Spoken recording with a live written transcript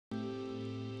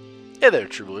Hey there,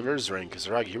 true believers. Rain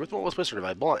Kazaragi here with What Whispered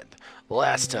by Blind.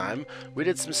 Last time, we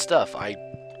did some stuff I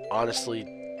honestly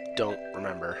don't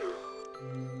remember.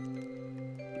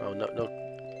 Oh,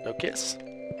 no kiss?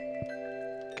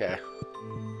 Okay.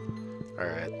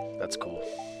 Alright, that's cool.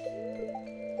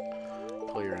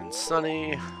 Clear and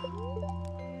sunny.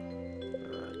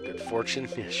 Good fortune?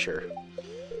 Yeah, sure.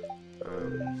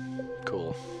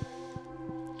 Cool.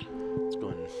 Let's go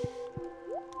and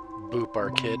boop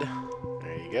our kid.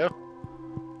 There you go.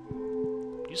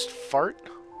 You just fart?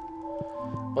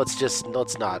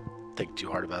 Let's not think too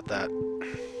hard about that.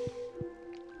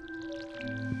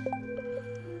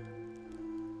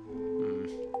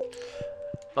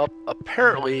 Well,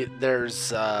 apparently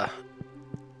there's, well,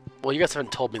 you guys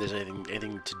haven't told me there's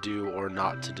anything to do or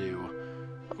not to do.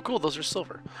 Oh, cool, those are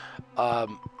silver. I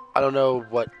don't know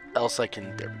what else I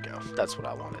can, there we go, that's what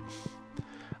I wanted.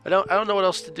 I don't know what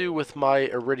else to do with my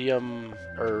iridium,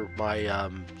 or my,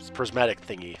 prismatic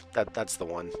thingy. That's the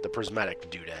one, the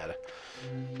prismatic doodad.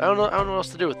 I don't know what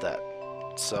else to do with that.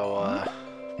 So,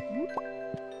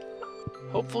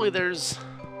 hopefully there's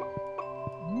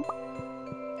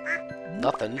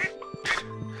nothing.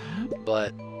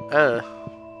 But,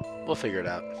 we'll figure it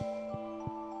out.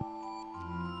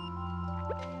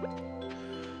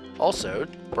 Also,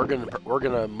 we're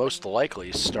gonna most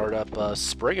likely start up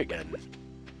spring again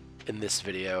in this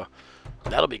video.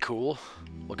 That'll be cool.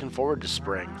 Looking forward to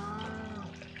spring.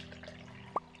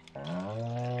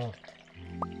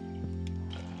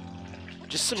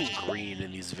 Just some green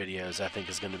in these videos, I think,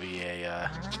 is going to be a,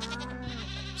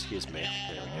 excuse me,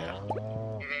 there we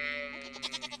go.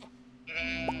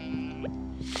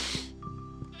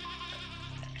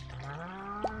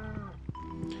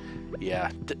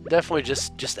 Yeah, definitely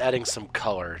just adding some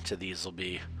color to these will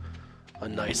be a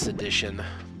nice addition,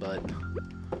 but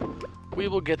we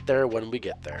will get there when we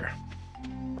get there.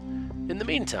 In the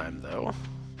meantime, though,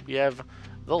 we have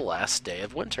the last day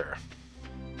of winter.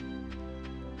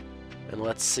 And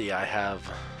let's see, I'm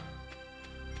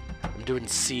doing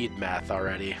seed math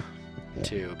already,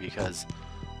 too, because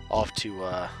I'll have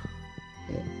to,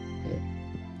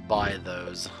 buy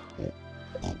those.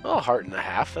 Oh, heart and a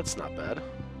half, that's not bad.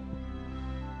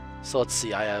 So let's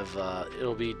see, I have,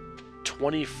 it'll be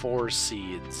 24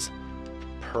 seeds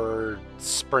per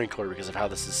sprinkler because of how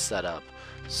this is set up.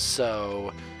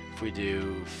 So, if we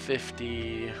do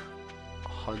 50,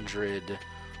 100,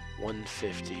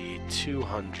 150,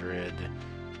 200,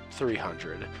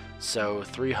 300. So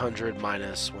 300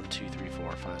 minus 1, 2, 3,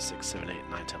 4, 5, 6, 7, 8,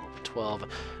 9, 10, 11, 12.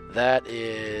 That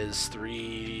is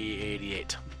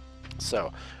 388.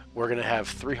 So we're going to have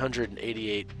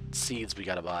 388 seeds we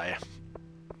got to buy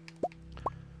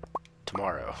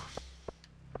tomorrow.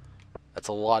 That's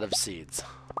a lot of seeds.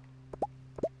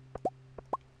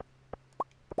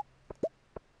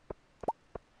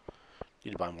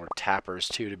 Need to buy more tappers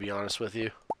too, to be honest with you.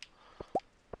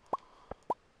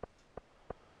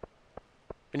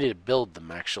 We need to build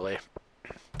them, actually.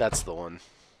 That's the one.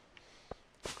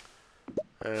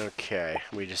 Okay,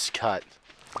 we just cut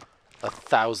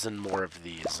 1,000 more of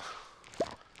these.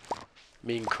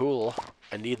 Being cool,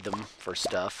 I need them for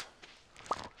stuff.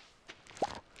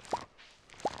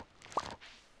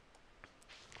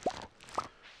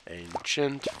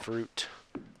 Ancient fruit.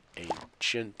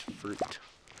 Ancient fruit.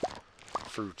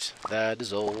 Fruit that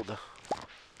is old.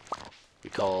 We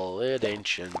call it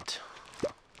ancient.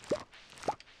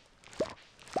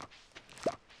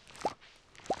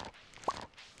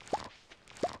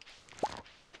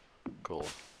 Cool.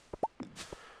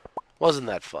 Wasn't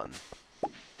that fun?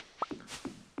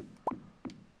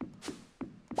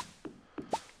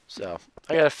 So,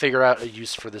 I gotta figure out a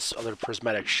use for this other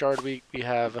prismatic shard we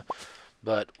have,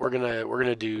 but we're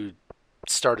gonna do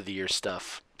start of the year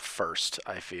stuff first,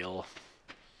 I feel.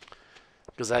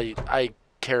 Because I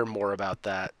care more about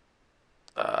that.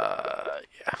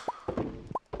 Yeah.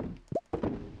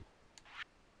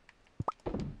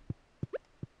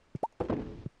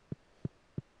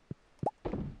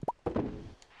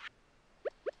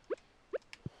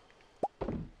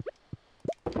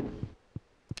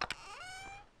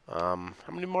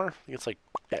 How many more? I think it's like,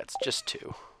 yeah, it's just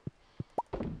 2.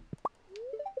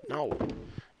 No.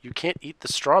 You can't eat the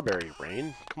strawberry,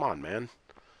 Rain. Come on, man.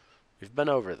 We've been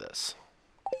over this.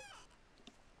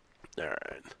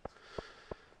 Alright.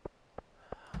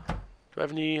 Do I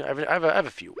have any... I have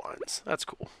a few wines. That's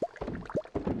cool.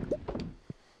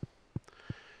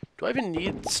 Do I even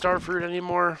need star fruit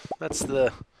anymore? That's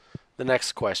the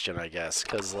next question, I guess.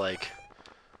 Because, like,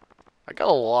 I got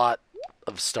a lot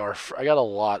of I got a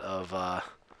lot of,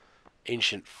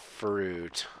 ancient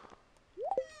fruit.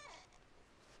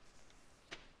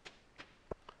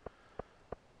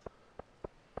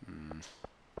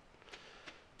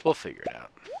 We'll figure it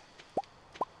out.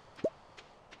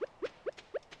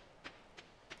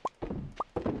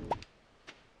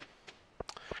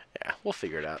 Yeah, we'll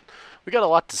figure it out. We got a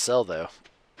lot to sell, though.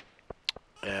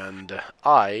 And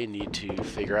I need to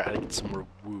figure out how to get some more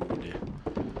wood.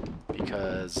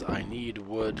 Because I need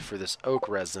wood for this oak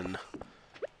resin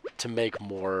to make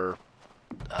more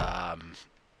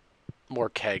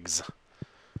kegs.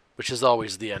 Which is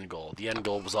always the end goal. The end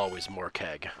goal was always more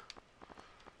keg.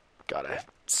 God, I have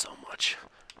so much.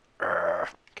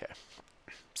 Okay.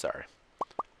 Sorry.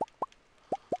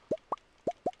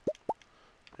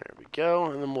 There we go.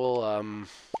 And then we'll,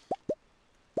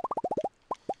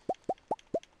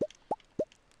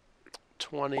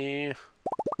 20. There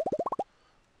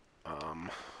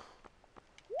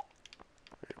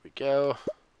we go.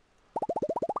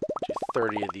 Do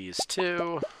 30 of these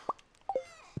too.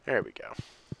 There we go.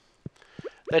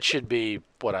 That should be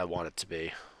what I want it to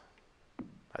be,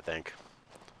 I think.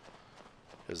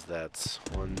 Because that's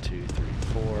 1, 2, 3,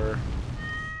 4.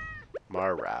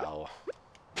 Morale.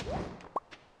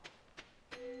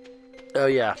 Oh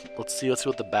yeah, let's see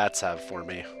what the bats have for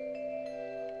me.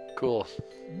 Cool.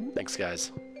 Thanks,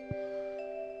 guys.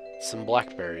 Some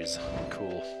blackberries.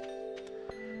 Cool.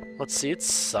 Let's see, it's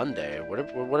Sunday. What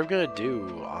are we gonna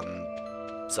do on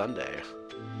Sunday?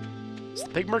 Is the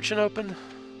pig merchant open?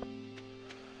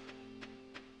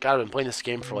 God, I've been playing this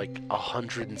game for like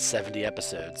 170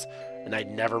 episodes, and I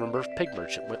never remember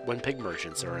when pig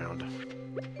merchant's around.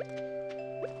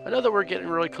 I know that we're getting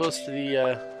really close to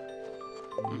the,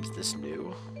 is this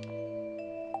new?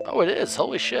 Oh, it is!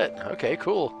 Holy shit! Okay,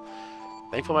 cool.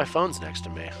 Thankful my phone's next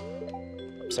to me.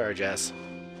 Sorry, Jess.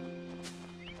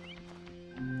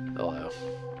 Hello.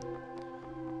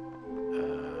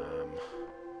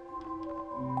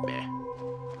 Meh.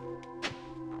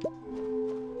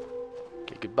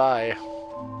 Okay, goodbye.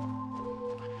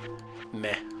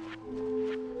 Meh. I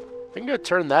can go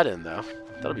turn that in, though.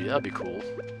 That'll be cool.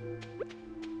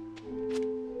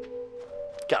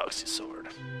 Galaxy Sword.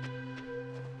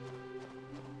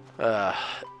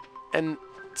 And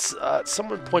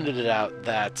someone pointed it out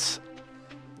that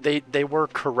they were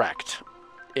correct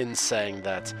in saying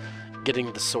that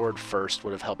getting the sword first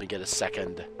would have helped me get a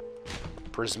second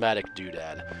prismatic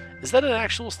doodad. Is that an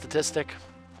actual statistic?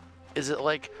 Is it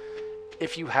like,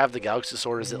 if you have the Galaxy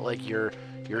Sword, is it like you're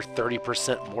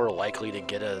 30% more likely to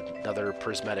get another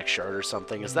prismatic shard or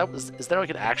something? Is there like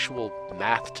an actual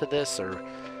math to this, or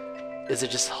is it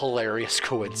just hilarious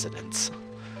coincidence?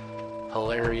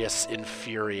 Hilarious,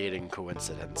 infuriating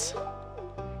coincidence.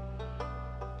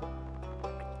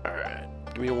 Alright,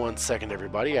 give me 1 second,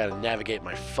 everybody. I gotta navigate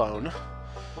my phone,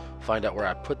 find out where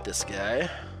I put this guy.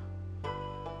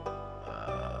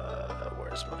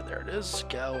 Where's my... There it is.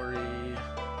 Gallery.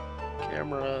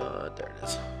 Camera. There it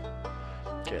is.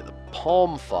 Okay, the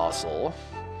palm fossil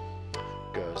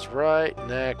goes right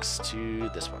next to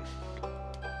this one.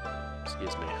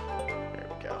 Excuse me. There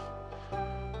we go.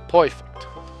 Perfect.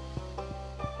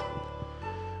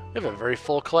 We have a very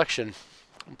full collection.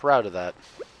 I'm proud of that.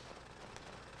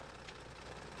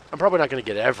 I'm probably not going to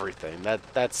get everything.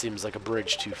 That seems like a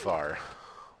bridge too far.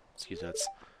 Excuse me.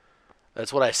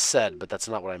 That's what I said, but that's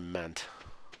not what I meant.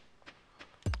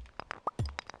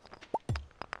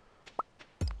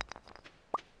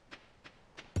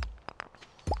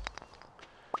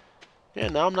 Yeah,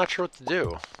 now I'm not sure what to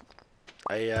do.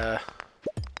 I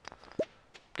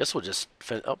guess we'll just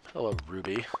oh, hello,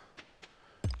 Ruby.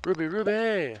 Ruby,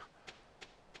 Ruby!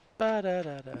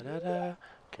 Ba-da-da-da-da-da.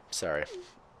 Okay, sorry.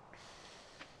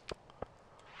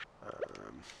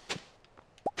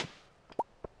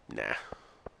 Nah.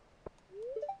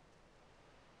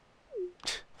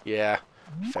 Yeah,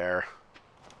 fair.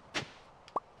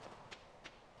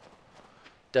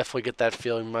 Definitely get that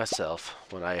feeling myself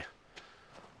when I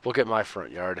look at my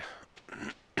front yard.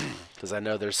 Because I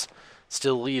know there's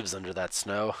still leaves under that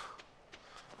snow.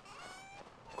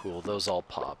 Cool, those all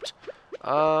popped.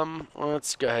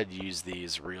 Let's go ahead and use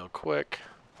these real quick.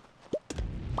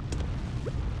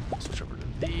 Switch over to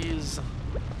these.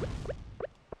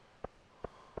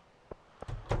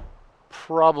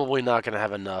 Probably not going to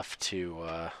have enough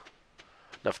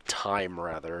time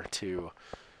rather, to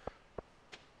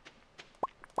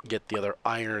get the other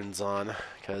irons on,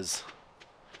 because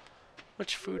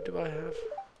much food do I have?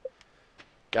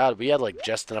 God, we had like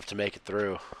just enough to make it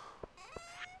through.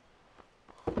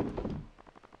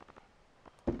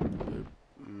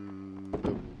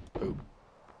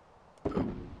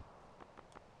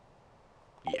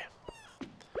 Yeah.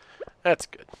 That's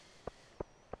good.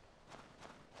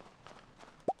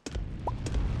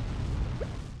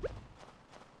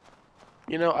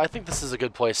 You know, I think this is a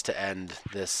good place to end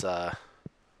this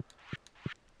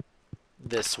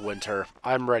this winter.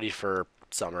 I'm ready for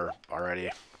summer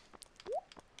already.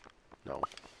 No.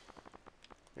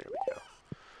 There we go.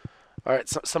 Alright,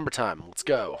 so, summertime. Let's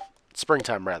go.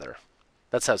 Springtime, rather.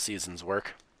 That's how seasons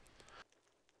work.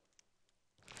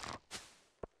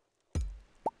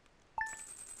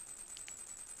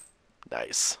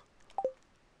 Nice.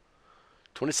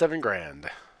 27 grand.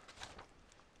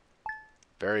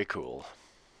 Very cool.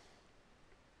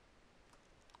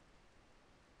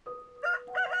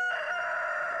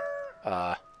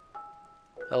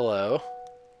 Hello.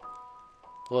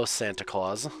 Hello, Santa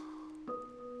Claus.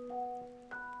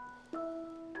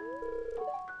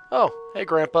 Oh, hey,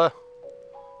 Grandpa.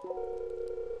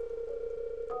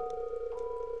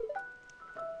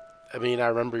 I mean, I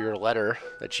remember your letter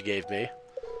that you gave me.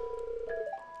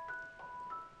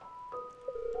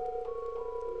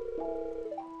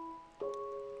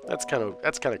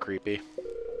 That's kind of creepy.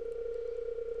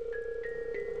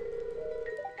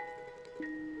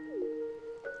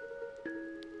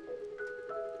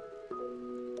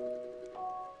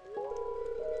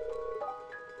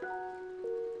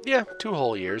 Yeah, 2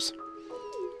 whole years.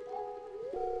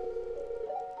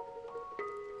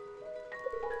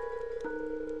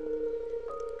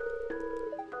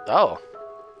 Oh.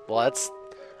 Well,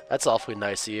 that's awfully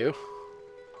nice of you.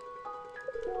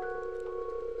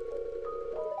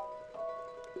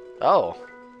 Oh.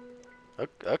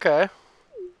 Okay.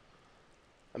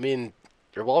 I mean,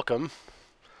 you're welcome.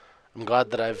 I'm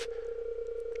glad that I've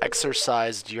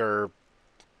exorcised your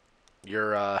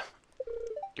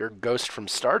ghost from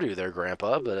Stardew there,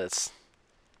 Grandpa, but it's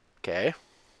okay.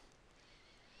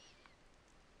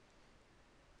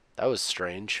 That was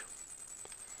strange.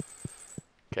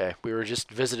 Okay, we were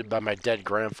just visited by my dead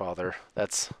grandfather.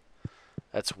 That's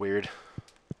weird.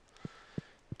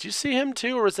 Did you see him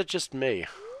too, or is it just me?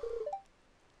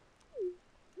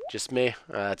 Just me?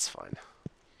 That's fine.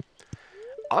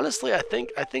 Honestly, I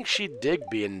think she'd dig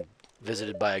being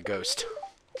visited by a ghost.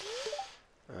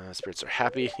 Spirits are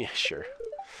happy. Yeah, sure.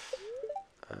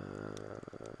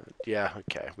 Yeah,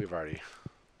 okay. We've already...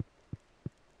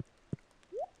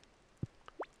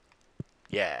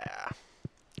 Yeah.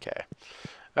 Okay.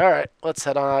 Alright, let's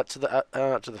head on out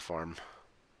to the farm.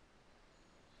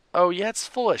 Oh, yeah, it's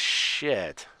full of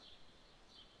shit.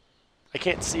 I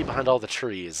can't see behind all the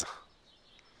trees.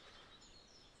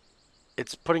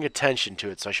 It's putting attention to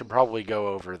it, so I should probably go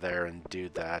over there and do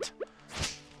that.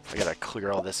 I gotta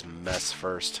clear all this mess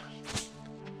first.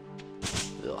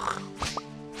 Ugh.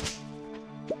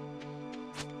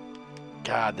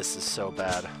 God, this is so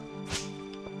bad.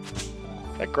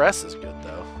 That grass is good,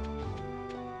 though.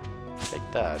 Take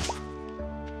that.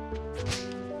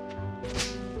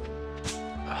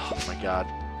 Oh my god.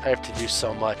 I have to do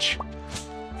so much.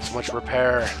 So much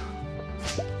repair.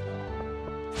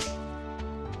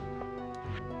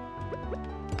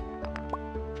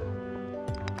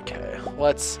 Okay,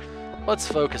 let's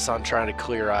focus on trying to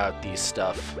clear out these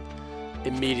stuff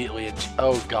immediately.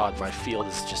 Oh god, my field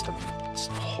is just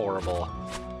horrible.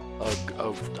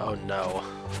 Oh no.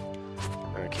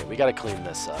 Okay, we gotta clean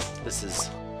this up. This is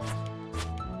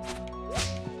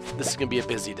gonna be a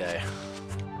busy day.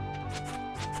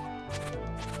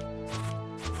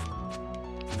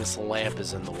 This lamp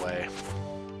is in the way.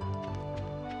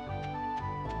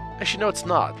 Actually, no, it's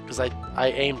not, because I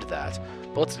aimed that.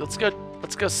 But let's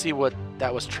go see what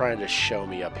that was trying to show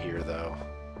me up here, though.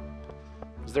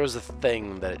 Because there was a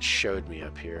thing that it showed me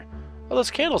up here. Oh,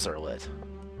 those candles are lit.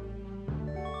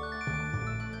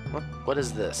 What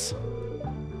is this?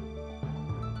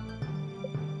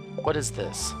 What is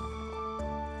this?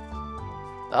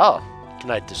 Oh,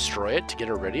 can I destroy it to get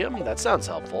iridium? That sounds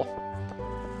helpful.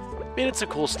 I mean, it's a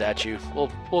cool statue.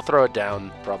 We'll throw it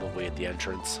down probably at the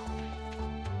entrance.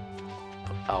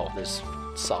 Oh, there's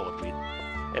solid weed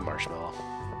and marshmallow.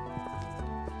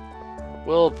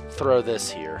 We'll throw this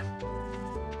here.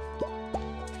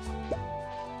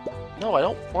 No, I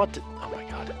don't want to. Oh my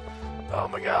god. Oh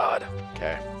my god.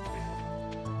 Okay.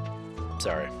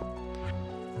 Sorry.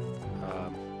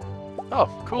 Oh,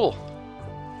 cool.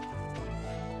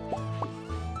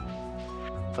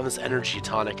 Found this energy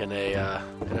tonic in a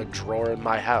drawer in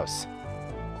my house.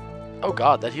 Oh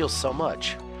god, that heals so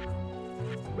much.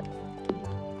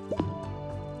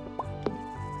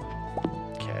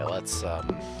 Okay,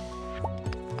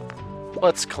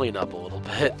 let's clean up a little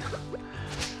bit.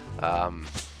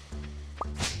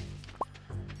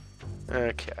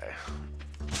 Okay.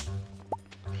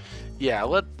 Yeah,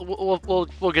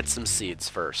 we'll get some seeds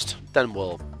first. Then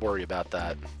we'll worry about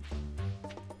that.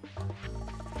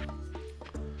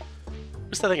 At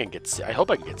least I think I can get. I hope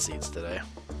I can get seeds today.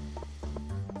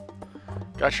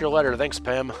 Got your letter, thanks,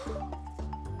 Pam.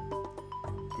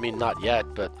 mean, not yet,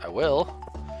 but I will.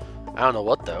 I don't know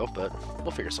what, though, but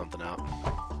we'll figure something out.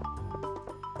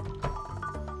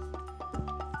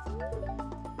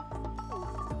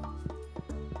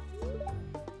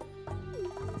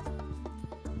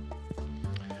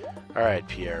 Alright,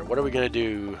 Pierre, what are we going to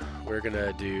do? We're going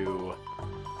to do...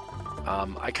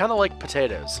 I kind of like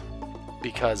potatoes,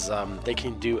 because they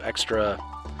can do extra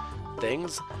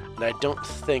things, and I don't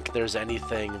think there's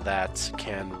anything that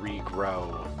can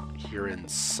regrow here in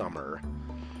summer.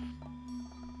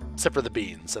 Except for the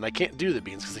beans, and I can't do the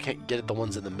beans because I can't get at the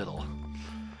ones in the middle.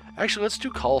 Actually, let's do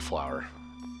cauliflower.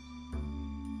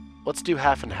 Let's do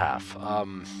half and half. Oh,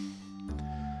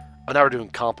 now we're doing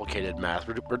complicated math.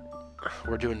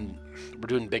 We're doing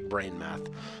big brain math.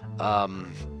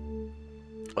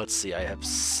 Let's see. I have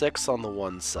 6 on the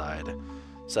one side,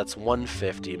 so that's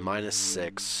 150 minus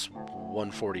 6,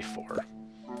 144.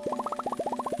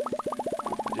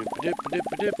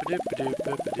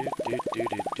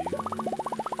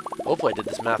 Hopefully I did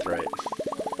this math right.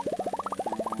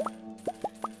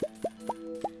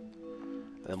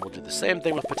 And then we'll do the same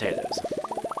thing with potatoes.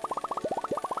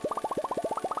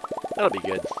 That'll be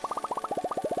good.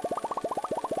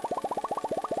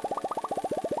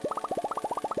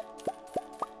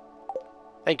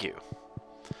 Thank you.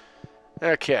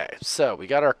 Okay, so we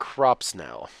got our crops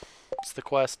now. What's the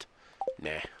quest?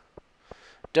 Nah.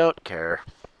 Don't care.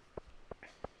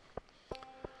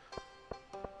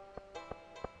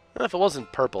 If it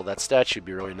wasn't purple, that statue would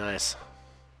be really nice.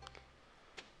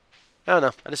 I don't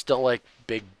know. I just don't like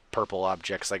big purple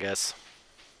objects, I guess.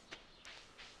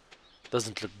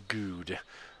 Doesn't look good.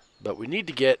 But we need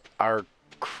to get our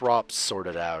crops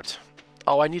sorted out.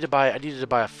 Oh, I needed to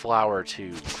buy a flower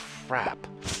too. Crap.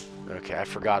 Okay, I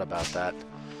forgot about that.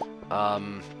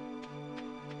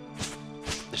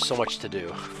 There's so much to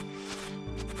do.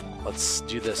 Let's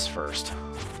do this first.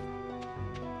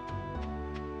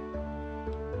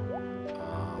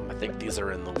 I think these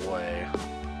are in the way.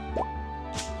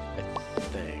 I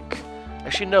think.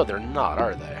 Actually, no, they're not,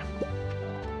 are they?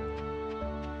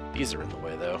 These are in the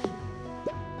way, though.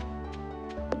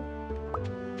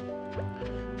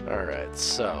 Alright,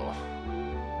 so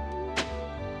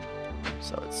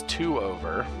it's 2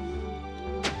 over.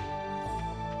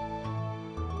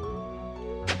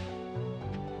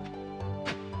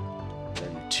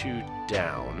 Then 2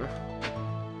 down.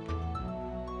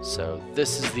 So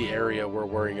this is the area we're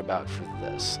worrying about for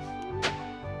this.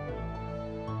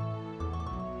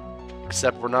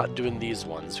 Except we're not doing these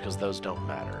ones because those don't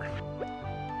matter.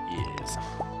 Yes.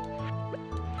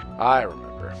 I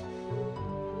remember.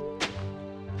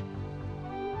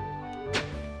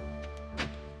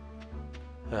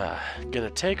 Gonna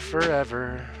take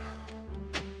forever.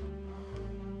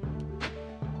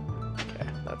 Okay,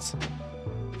 that's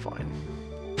fine.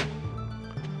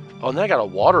 Oh, and then I gotta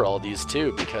water all these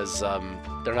too because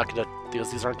they're not gonna,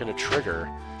 these aren't gonna trigger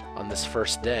on this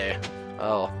first day.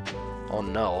 Oh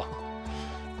no.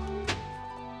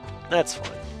 That's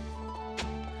fine.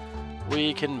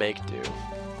 We can make do.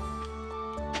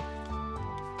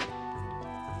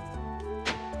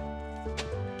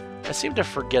 I seem to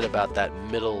forget about that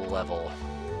middle level.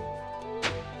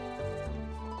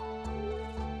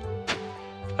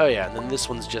 Oh yeah, and then this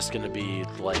one's just gonna be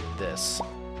like this.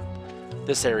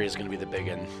 This area is gonna be the big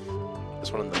one.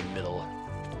 This one in the middle.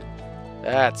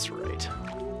 That's right.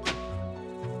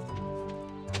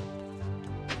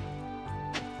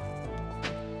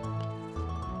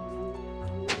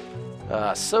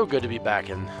 So good to be back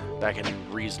in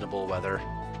reasonable weather.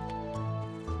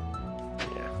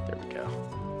 Yeah, there we go.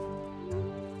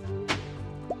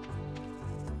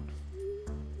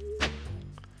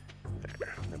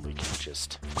 There. And then we can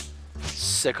just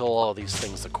sickle all these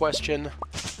things to question.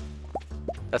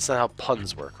 That's not how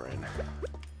puns work, right?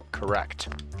 Correct.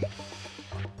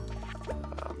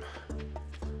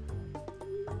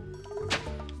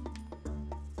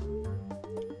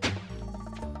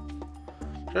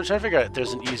 I'm trying to figure out if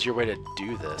there's an easier way to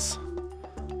do this.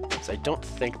 Because I don't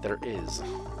think there is.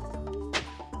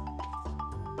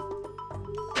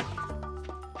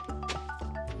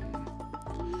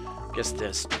 Guess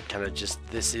this kind of just,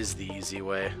 this is the easy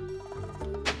way.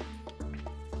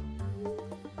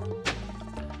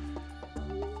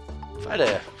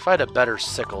 If I had a better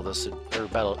sickle, this would, or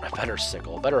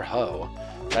a better hoe.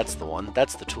 That's the one.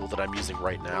 That's the tool that I'm using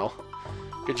right now.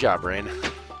 Good job, Rain.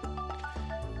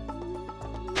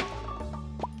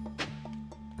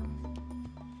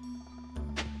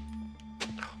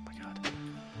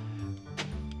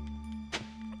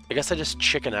 I guess I just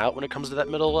chicken out when it comes to that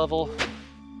middle level.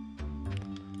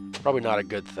 Probably not a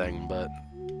good thing, but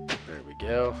there we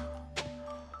go.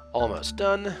 Almost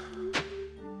done.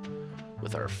 With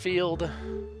with our field.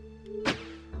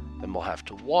 Then we'll have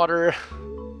to water.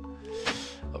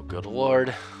 Oh, good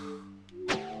lord.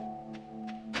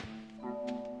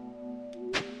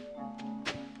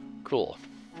 Cool.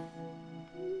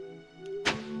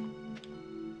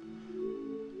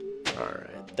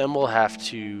 Alright, then we'll have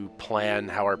to plan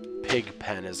how our pig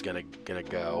pen is gonna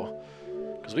go.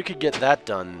 Because we could get that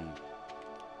done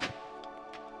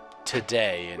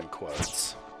today, in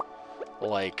quotes.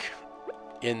 Like,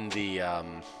 in the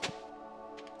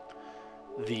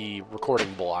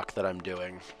recording block that I'm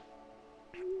doing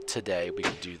today, we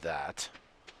could do that.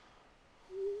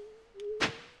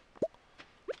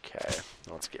 Okay,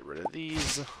 let's get rid of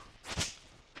these.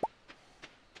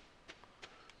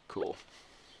 Cool.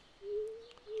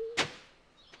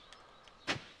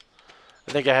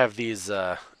 I think I have these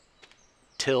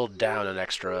tilled down an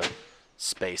extra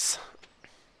space.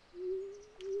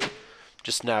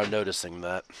 Just now noticing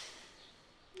that.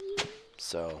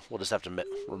 So we'll just have to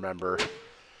remember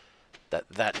that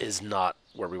that is not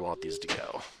where we want these to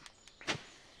go.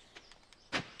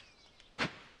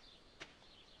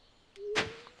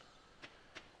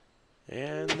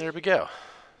 And there we go.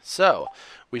 So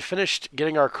we finished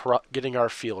getting our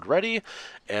field ready,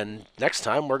 and next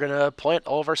time we're gonna plant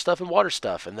all of our stuff and water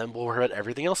stuff, and then we'll worry about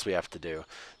everything else we have to do.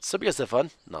 So you guys have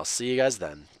fun, and I'll see you guys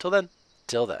then. Till then,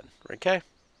 okay?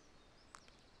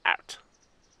 Out.